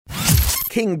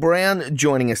Kingbrown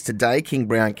joining us today.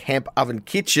 Kingbrown Camp Oven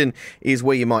Kitchen is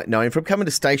where you might know him from, coming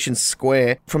to Station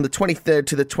Square from the 23rd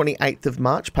to the 28th of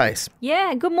March, Pace.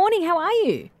 Yeah, good morning. How are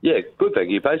you? Yeah, good,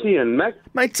 thank you, Pacey and Mak.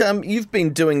 Mate, you've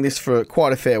been doing this for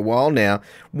quite a fair while now.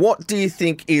 What do you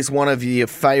think is one of your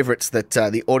favourites that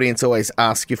the audience always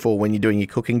ask you for when you're doing your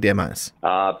cooking demos?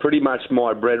 Pretty much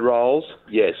my bread rolls.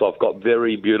 Yes, I've got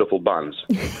very beautiful buns.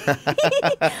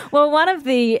 Well, one of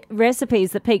the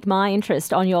recipes that piqued my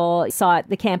interest on your site,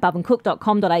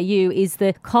 thecampovencook.com.au, is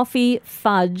the coffee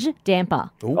fudge damper.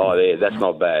 Ooh. Oh, yeah, that's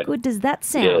not bad. Good does that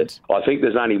Yeah, sound? I think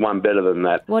there's only one better than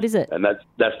that. What is it? And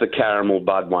that's the caramel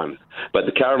bud one. But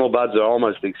the caramel buds are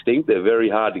almost extinct. They're very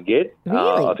hard to get.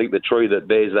 Really? I think the tree that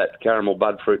bears that caramel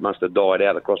bud fruit must have died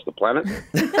out across the planet.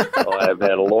 I have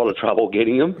had a lot of trouble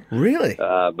getting them. Really?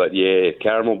 But yeah,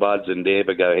 caramel buds and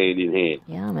damper go hand in hand.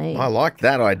 Yummy. I like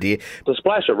that idea. The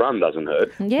splash of rum doesn't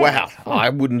hurt. Yeah. Wow, I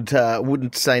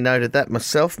wouldn't say no to that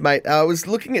myself, mate. I was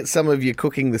looking at some of your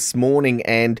cooking this morning,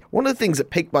 and one of the things that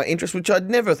piqued my interest, which I'd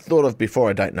never thought of before,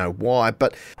 I don't know why,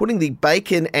 but putting the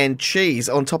bacon and cheese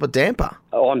on top of damper.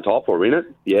 On top or in it,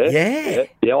 yeah.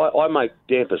 Yeah, I make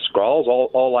damper scrolls.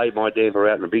 I'll lay my damper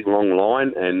out in a big long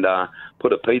line and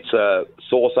put a pizza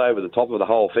sauce over the top of the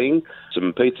whole thing,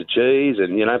 some pizza cheese,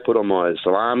 and, put on my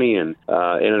salami and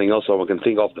anything else I can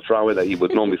think of to throw in that you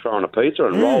would normally throw on a pizza,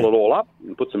 and roll it all up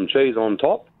and put some cheese on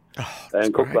top.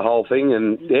 And cook the whole thing,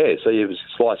 and so you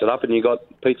slice it up and you got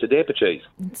pizza damper cheese.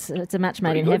 It's a match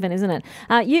made in heaven, isn't it?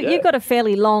 You've got a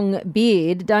fairly long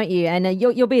beard, don't you? And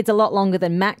your beard's a lot longer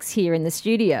than Mac's here in the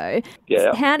studio.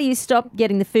 Yeah. How do you stop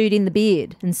getting the food in the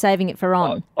beard and saving it for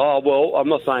on? Well, I'm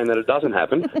not saying that it doesn't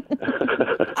happen.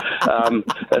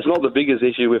 It's not the biggest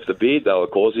issue with the beard, though,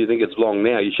 of course. You think it's long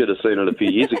now. You should have seen it a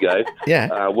few years ago.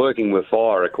 Yeah. Working with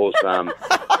fire, of course,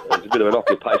 it's a bit of an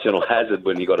occupational hazard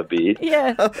when you got a beard.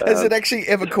 Yeah. Has it actually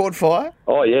ever caught fire?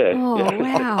 Oh, yeah. Oh, Yeah.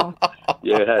 wow.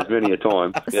 Yeah, it has many a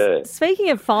time. Yeah. Speaking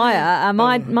of fire,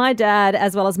 my dad,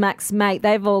 as well as Mac's mate,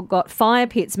 they've all got fire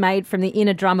pits made from the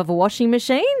inner drum of a washing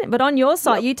machine. But on your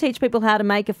site, you teach people how to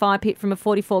make a fire pit from a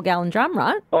 44-gallon drum,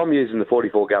 right? I'm using the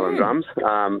 44-gallon drums.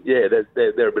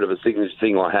 They're a bit of a signature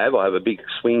thing I have. I have a big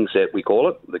swing set, we call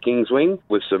it, the King Swing,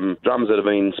 with some drums that have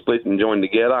been split and joined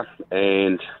together,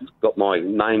 and got my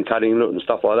name cut into it and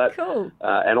stuff like that. Cool.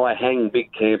 And I hang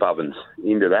big camp ovens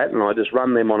into that, and I just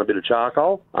run them on a bit of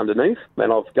charcoal underneath.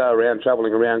 And I'll go around,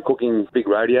 travelling around, cooking big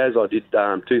rodeos. I did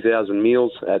 2,000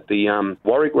 meals at the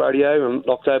Warwick Rodeo in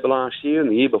October last year,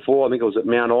 and the year before, I think it was at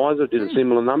Mount Isa, did a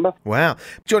similar number. Wow.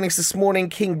 Joining us this morning,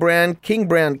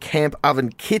 Kingbrown Camp Oven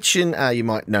Kitchen. You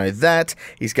might know that.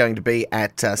 He's going to be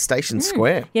at Station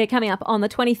Square. Yeah, coming up on the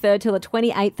 23rd till the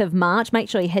 28th of March. Make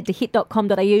sure you head to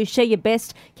hit.com.au, share your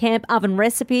best camp oven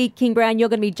recipe. Kingbrown, you're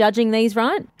going to be judging these,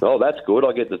 right? Oh, that's good.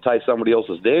 I get to taste somebody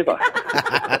else's damper.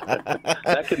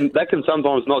 that can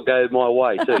sometimes not go my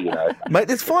way too, Mate,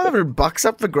 there's $500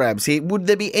 up for grabs here. Would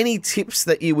there be any tips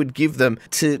that you would give them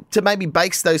to maybe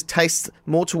base those tastes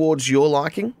more towards your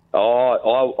liking?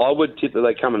 Oh, I would tip that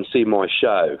they come and see my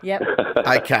show. Yep.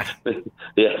 Okay.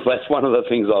 Yeah, that's one of the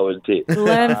things I would tip.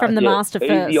 Learn from the master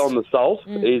first. Easy on the salt.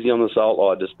 Easy on the salt.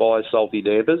 I despise salty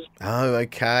dampers. Oh,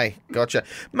 okay. Gotcha.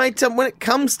 Mate, when it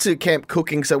comes to camp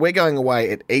cooking, so we're going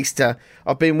away at Easter.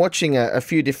 I've been watching a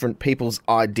few different people's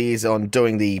ideas on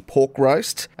doing the pork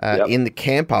roast in the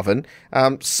camp oven.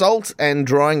 Salt and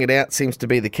drying it out seems to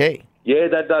be the key. Yeah,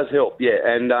 that does help, yeah.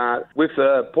 And with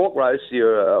pork roast,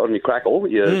 you're on your crackle,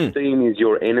 your steam is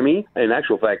your enemy. In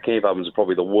actual fact, camp ovens are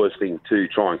probably the worst thing to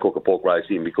try and cook a pork roast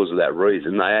in because of that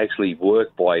reason. They actually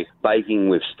work by baking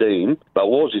with steam. But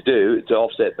what you do to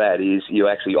offset that is you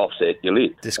actually offset your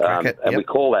lid. Just crack it. And we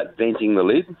call that venting the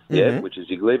lid, which is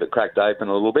you leave it cracked open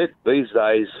a little bit. These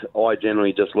days, I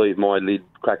generally just leave my lid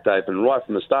cracked open right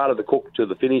from the start of the cook to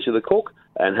the finish of the cook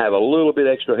and have a little bit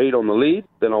extra heat on the lid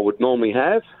than I would normally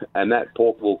have, and that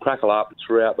pork will crackle up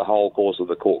throughout the whole course of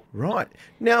the cook. Right.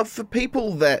 Now, for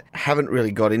people that haven't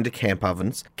really got into camp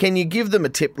ovens, can you give them a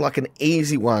tip, like an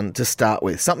easy one to start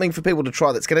with? Something for people to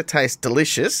try that's going to taste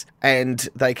delicious and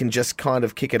they can just kind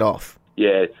of kick it off?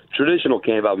 Yeah, traditional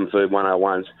camp oven food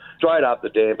 101s. Straight up the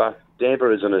damper.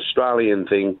 Damper is an Australian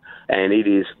thing, and it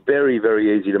is very,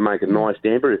 very easy to make a nice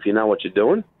damper if you know what you're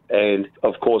doing. And,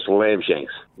 of course, lamb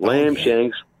shanks. Lamb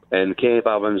shanks and camp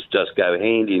ovens just go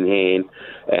hand in hand,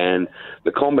 and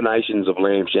the combinations of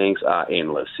lamb shanks are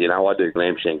endless. I do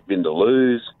lamb shank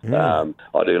vindaloos,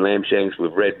 I do lamb shanks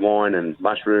with red wine and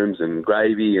mushrooms and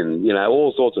gravy and,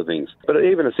 all sorts of things. But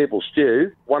even a simple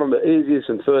stew, one of the easiest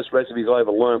and first recipes I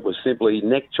ever learnt was simply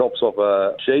neck chops off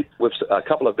a sheep with a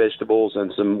couple of vegetables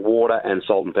and some water and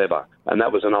salt and pepper. And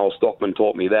that was an old stockman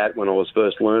taught me that when I was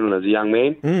first learning as a young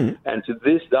man. And to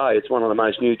this day, it's one of the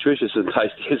most nutritious and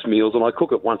tastiest meals, and I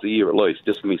cook it once a year at least,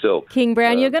 just for myself.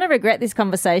 Kingbrown, you're going to regret this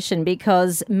conversation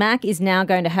because Mac is now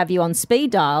going to have you on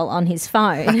speed dial on his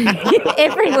phone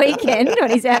every weekend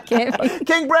when he's out camping.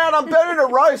 Kingbrown, I'm burning a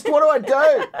roast. What do I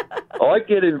do? I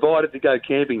get invited to go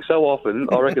camping so often,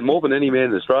 I reckon more than any man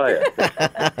in Australia.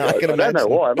 I don't know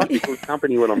why. I must be good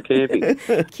company when I'm camping.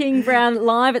 Kingbrown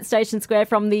live at Station Square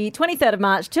from the 23rd of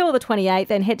March till the 28th,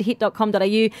 and head to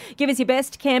hit.com.au. Give us your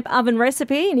best camp oven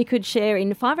recipe and you could share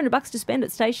in $500 to spend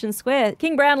at Station Square.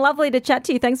 Kingbrown, lovely to chat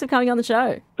to you. Thanks for coming on the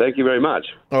show. Thank you very much.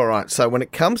 All right, so when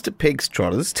it comes to pigs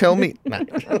trotters, tell me... No.